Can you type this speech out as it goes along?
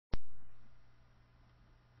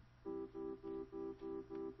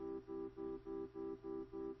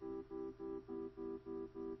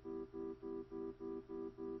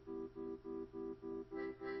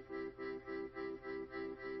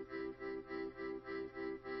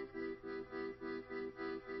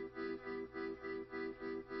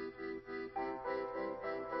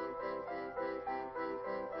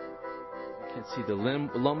Can't see the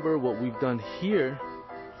lumber. What we've done here,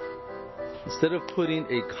 instead of putting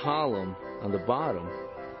a column on the bottom,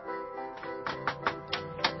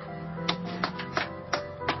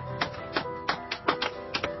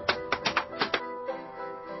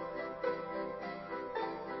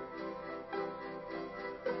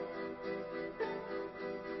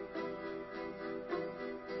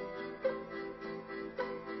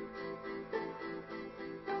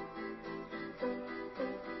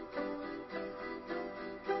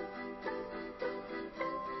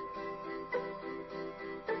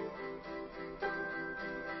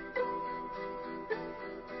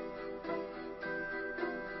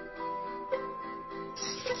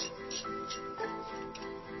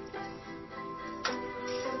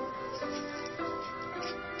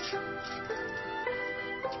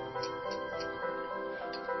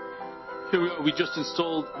 here we are. We just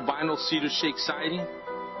installed vinyl cedar shake siding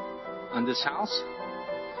on this house.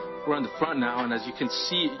 We're on the front now, and as you can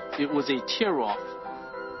see, it was a tear-off.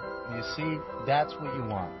 You see, that's what you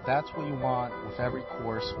want. That's what you want with every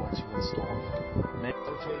course once you install it.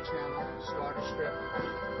 NJ channel, starter strip,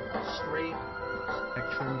 straight,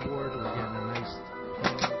 trim board. We're getting a nice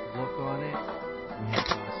clean look on it. We have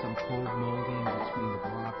some cold molding between the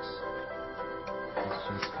blocks. It's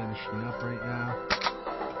just finishing up right now.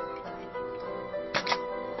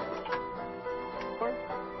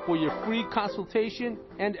 For your free consultation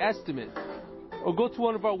and estimate, or go to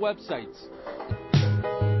one of our websites.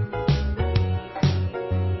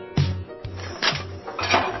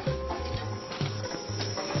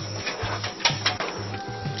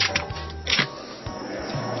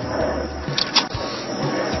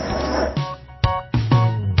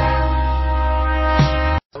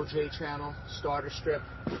 NJ channel, starter strip,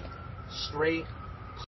 straight,